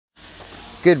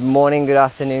Good morning, good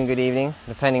afternoon, good evening,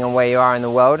 depending on where you are in the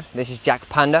world. This is Jack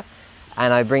Panda,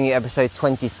 and I bring you episode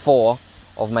 24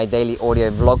 of my daily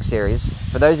audio vlog series.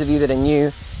 For those of you that are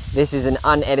new, this is an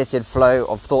unedited flow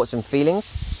of thoughts and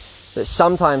feelings that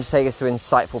sometimes take us to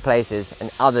insightful places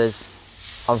and others,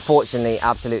 unfortunately,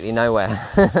 absolutely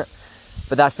nowhere.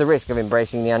 But that's the risk of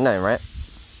embracing the unknown, right?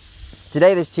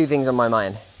 Today there's two things on my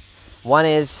mind. One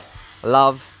is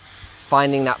love,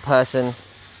 finding that person,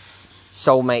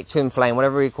 soulmate, twin flame,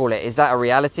 whatever we call it. Is that a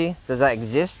reality? Does that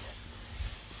exist?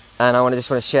 And I want to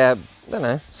share,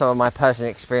 some of my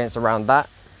personal experience around that.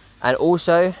 And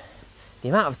also, the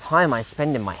amount of time I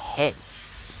spend in my head.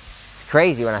 It's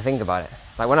crazy when I think about it.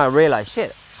 Like when I realize,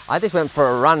 shit, I just went for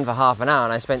a run for half an hour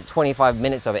and I spent 25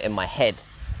 minutes of it in my head.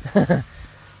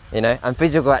 And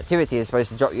physical activity is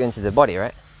supposed to drop you into the body,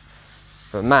 right?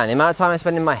 But man, the amount of time I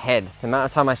spend in my head, the amount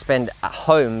of time I spend at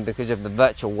home because of the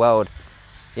virtual world,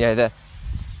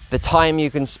 the time you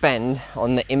can spend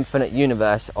on the infinite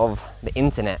universe of the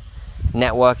internet,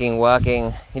 networking,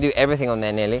 working, you do everything on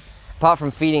there nearly, apart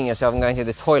from feeding yourself and going to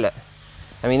the toilet.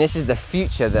 I mean, this is the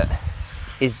future that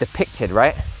is depicted,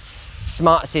 right?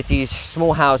 Smart cities,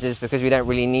 small houses, because we don't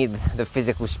really need the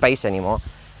physical space anymore.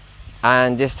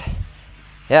 And just,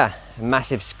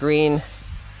 massive screen,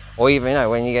 or even,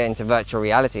 when you get into virtual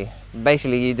reality,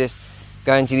 basically you just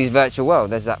go into this virtual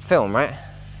world. There's that film, right?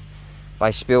 By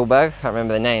Spielberg, can't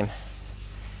remember the name.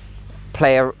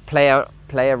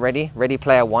 Ready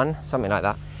Player One, something like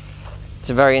that.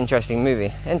 It's a very interesting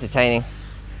movie, entertaining,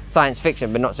 science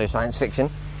fiction, but not so science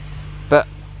fiction. But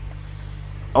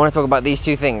I want to talk about these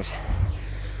two things.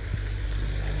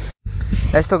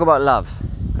 Let's talk about love,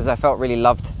 because I felt really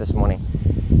loved this morning.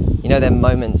 You know, them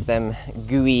moments, them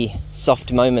gooey,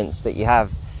 soft moments that you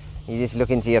have. You just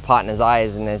look into your partner's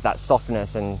eyes and there's that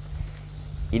softness, and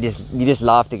you just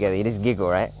laugh together, you just giggle,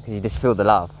 right? Because you just feel the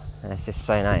love, and it's just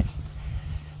so nice.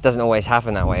 It doesn't always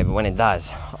happen that way, but when it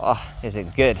does, oh, is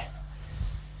it good?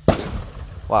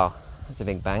 Wow, that's a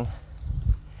big bang.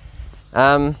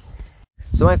 So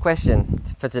my question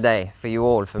for today, for you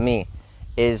all, for me,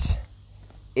 is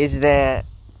there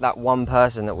that one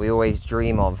person that we always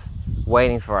dream of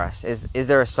waiting for us? Is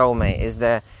there a soulmate? Is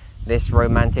there this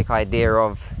romantic idea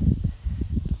of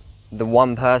the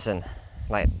one person,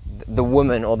 like the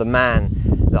woman or the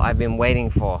man that I've been waiting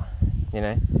for,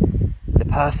 the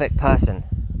perfect person?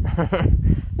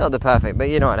 Not the perfect, but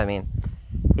you know what I mean.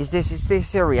 Is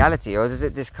this a reality, or does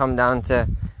it just come down to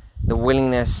the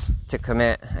willingness to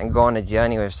commit and go on a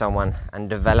journey with someone and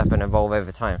develop and evolve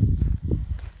over time?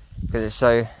 Because it's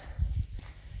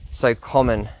so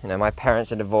common. My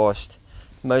parents are divorced.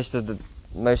 Most of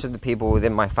the people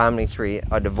within my family tree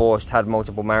are divorced, had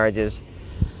multiple marriages.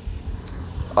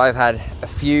 I've had a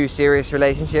few serious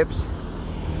relationships,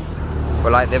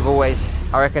 but they've always,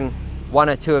 I reckon, one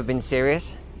or two have been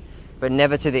serious, but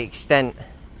never to the extent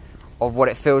of what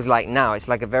it feels like now. It's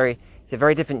a very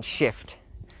different shift.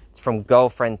 It's from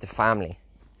girlfriend to family.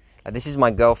 This is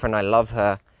my girlfriend, I love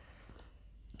her,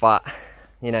 but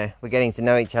we're getting to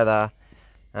know each other.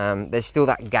 There's still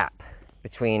that gap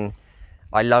between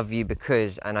I love you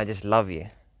because and I just love you.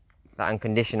 That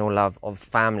unconditional love of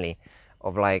family,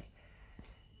 of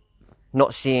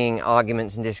not seeing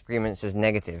arguments and disagreements as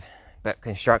negative, but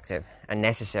constructive and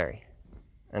necessary.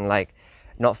 And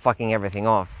not fucking everything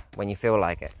off when you feel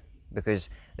like it. Because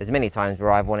there's many times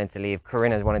where I've wanted to leave,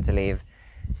 Corinna's wanted to leave,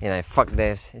 fuck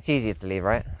this. It's easier to leave,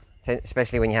 right?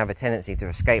 Especially when you have a tendency to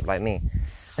escape like me.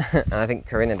 And I think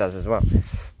Corinna does as well,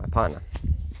 my partner.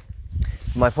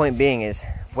 My point being is,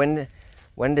 when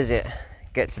does it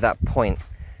get to that point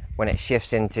when it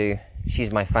shifts into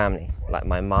she's my family, like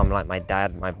my mum, like my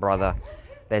dad, my brother?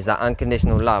 There's that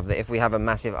unconditional love that if we have a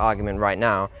massive argument right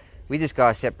now, we just go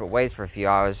our separate ways for a few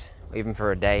hours, or even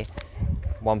for a day.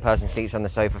 One person sleeps on the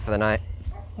sofa for the night,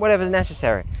 whatever's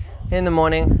necessary. In the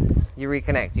morning, you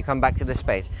reconnect, you come back to the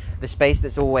space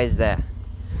that's always there,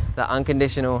 that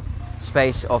unconditional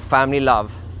space of family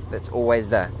love that's always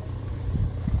there.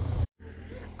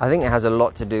 I think it has a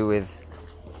lot to do with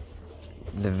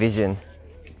the vision,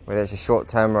 whether it's a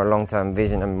short-term or a long-term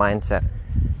vision and mindset,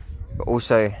 but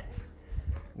also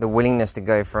the willingness to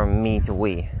go from me to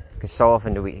we, because so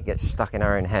often do we get stuck in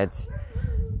our own heads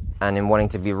and in wanting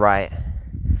to be right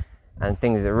and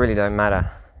things that really don't matter,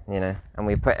 and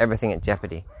we put everything at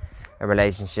jeopardy, a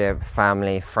relationship,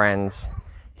 family, friends,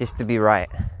 just to be right,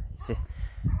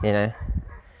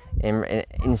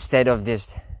 instead of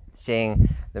just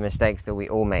seeing the mistakes that we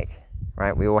all make,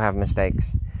 right? We all have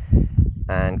mistakes,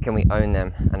 and can we own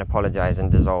them and apologize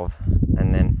and dissolve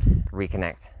and then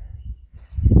reconnect?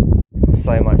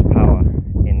 So much power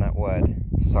in that word,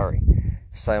 sorry,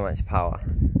 so much power,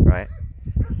 right?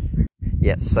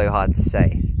 yet so hard to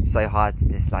say, so hard to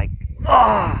just like,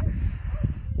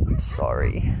 I'm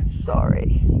sorry.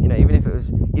 You know, even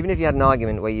if you had an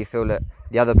argument where you feel that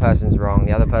the other person's wrong,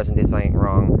 the other person did something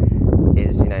wrong,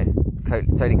 is, you know,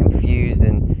 totally confused,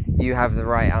 and you have the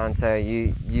right answer,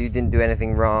 you didn't do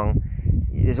anything wrong.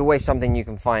 There's always something you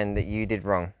can find that you did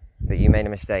wrong, that you made a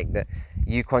mistake, that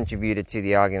you contributed to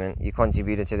the argument, you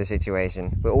contributed to the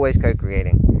situation. We're always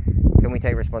co-creating. Can we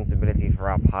take responsibility for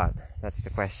our part? That's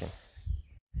the question.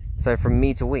 So from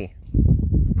me to we,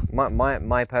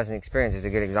 my personal experience is a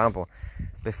good example.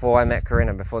 Before I met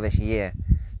Corinna, before this year,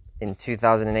 in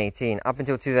 2018, up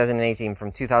until 2018,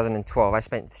 from 2012, I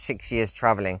spent 6 years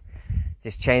traveling,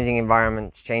 just changing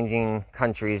environments, changing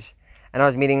countries, and I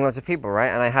was meeting lots of people, right?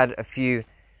 And I had a few,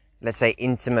 let's say,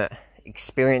 intimate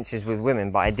experiences with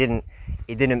women, but I didn't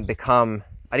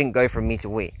go from me to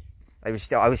we. I was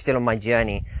still on my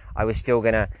journey. I was still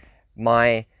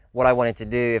what I wanted to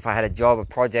do, if I had a job, a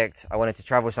project, I wanted to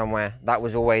travel somewhere, that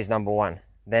was always number one.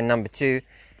 Then number two,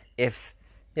 if,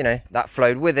 you know, that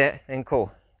flowed with it, then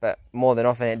cool. But more than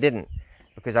often it didn't,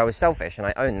 because I was selfish, and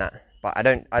I own that. But I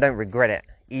don't regret it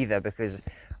either, because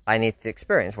I need to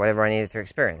experience whatever I needed to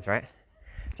experience, right?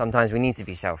 Sometimes we need to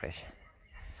be selfish.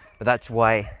 But that's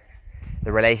why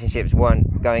the relationships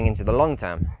weren't going into the long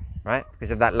term, right?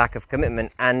 Because of that lack of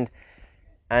commitment and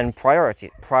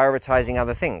prioritizing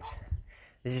other things.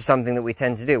 This is something that we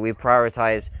tend to do. We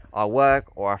prioritize our work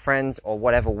or our friends or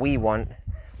whatever we want,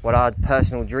 what our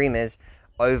personal dream is,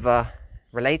 over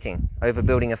relating, over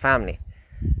building a family.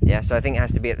 Yeah, so I think it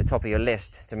has to be at the top of your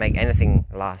list to make anything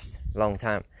last long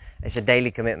term. It's a daily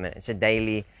commitment. It's a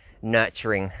daily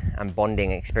nurturing and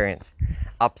bonding experience.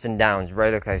 Ups and downs,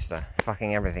 roller coaster,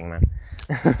 fucking everything, man.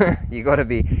 You gotta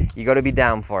be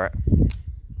down for it.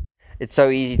 It's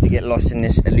so easy to get lost in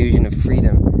this illusion of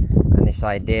freedom and this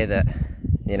idea that,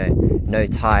 you know, no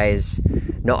ties,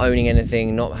 not owning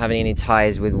anything, not having any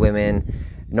ties with women,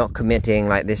 not committing,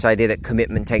 like this idea that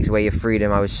commitment takes away your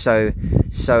freedom. I was so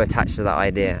attached to that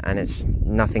idea, and it's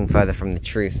nothing further from the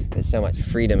truth. There's so much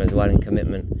freedom as well in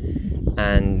commitment,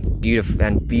 and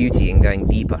beauty in going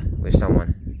deeper with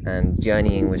someone and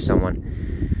journeying with someone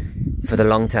for the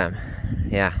long term.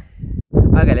 Yeah.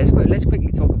 Okay, let's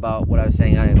quickly talk about what I was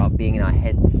saying earlier about being in our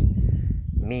heads.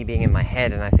 Me being in my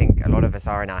head, and I think a lot of us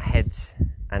are in our heads,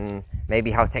 and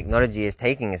maybe how technology is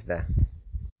taking us there.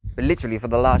 But literally for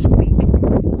the last week,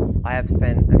 I have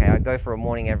spent, I go for a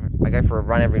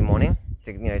run every morning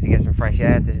to get some fresh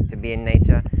air, to be in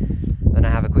nature. Then I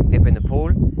have a quick dip in the pool,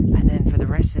 and then for the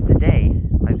rest of the day,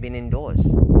 I've been indoors. I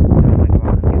go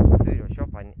out and get some food or shop.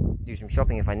 I do some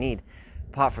shopping if I need.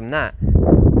 Apart from that,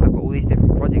 I've got all these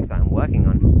different projects that I'm working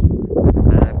on,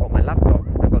 and I've got my laptop,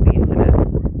 I've got the internet,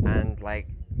 and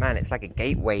man, it's like a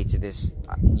gateway to this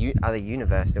other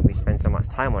universe that we spend so much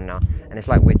time on now. And it's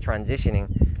like we're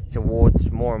transitioning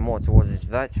towards more and more towards this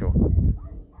virtual.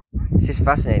 It's just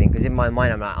fascinating, because in my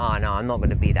mind I'm like, no, I'm not going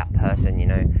to be that person,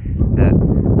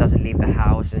 that doesn't leave the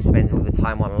house and spends all the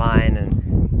time online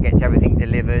and gets everything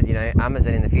delivered.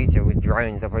 Amazon in the future with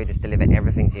drones, they'll probably just deliver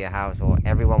everything to your house, or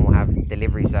everyone will have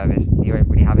delivery service. You won't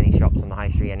really have any shops on the high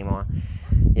street anymore.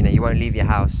 You won't leave your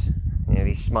house.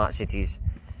 These smart cities.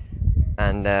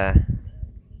 And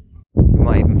we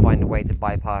might even find a way to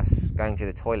bypass going to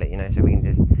the toilet, so we can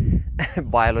just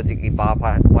biologically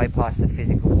bypass the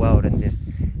physical world and just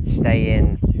stay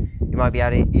in. You might be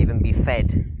able to even be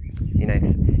fed,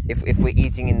 if we're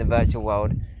eating in the virtual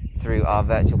world through our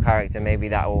virtual character, maybe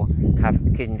that will have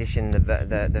conditioned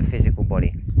the physical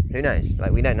body. Who knows?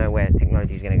 We don't know where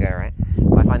technology is going to go, right?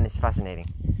 But I find this fascinating.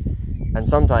 And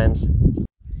sometimes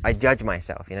I judge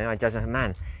myself, I judge myself,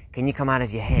 man, can you come out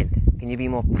of your head? Can you be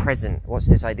more present? What's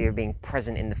this idea of being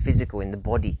present in the physical, in the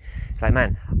body? It's like,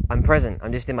 man, I'm present.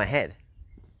 I'm just in my head.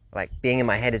 Being in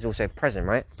my head is also present,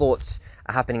 right? Thoughts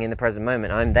are happening in the present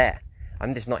moment. I'm there.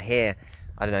 I'm just not here,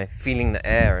 feeling the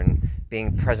air and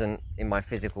being present in my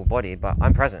physical body, but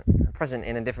I'm present. I'm present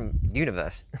in a different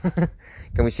universe.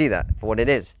 Can we see that for what it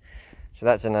is? So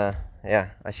that's I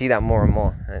see that more and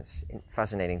more, and it's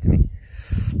fascinating to me.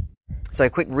 So a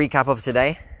quick recap of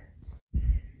today.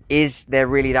 Is there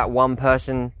really that one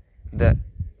person that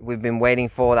we've been waiting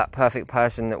for, that perfect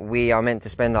person that we are meant to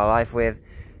spend our life with,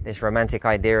 this romantic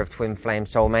idea of twin flame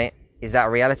soulmate? Is that a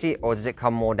reality, or does it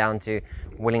come more down to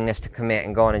willingness to commit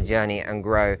and go on a journey and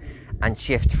grow and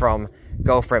shift from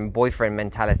girlfriend, boyfriend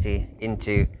mentality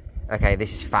into, okay,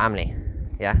 this is family,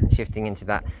 shifting into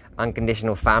that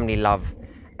unconditional family love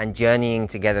and journeying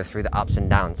together through the ups and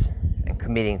downs and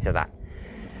committing to that.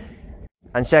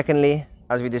 And secondly,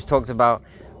 as we just talked about,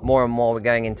 more and more we're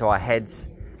going into our heads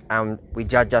and we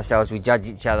judge ourselves, we judge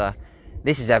each other,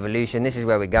 This is evolution. This is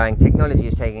where we're going. Technology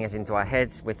is taking us into our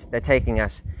heads. It's taking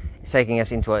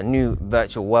us into a new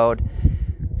virtual world.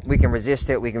 We can resist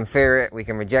it. We can fear it. We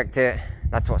can reject it.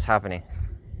 That's what's happening.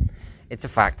 It's a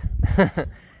fact.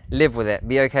 Live with it.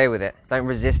 Be okay with it. Don't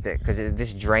resist it, because it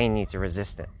just drains you to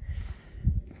resist it.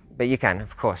 But you can,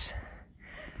 of course.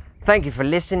 Thank you for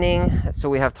listening. That's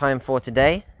all we have time for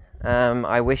today.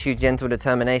 I wish you gentle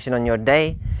determination on your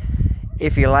day.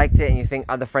 If you liked it and you think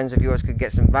other friends of yours could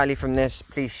get some value from this,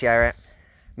 please share it.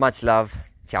 Much love.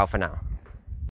 Ciao for now.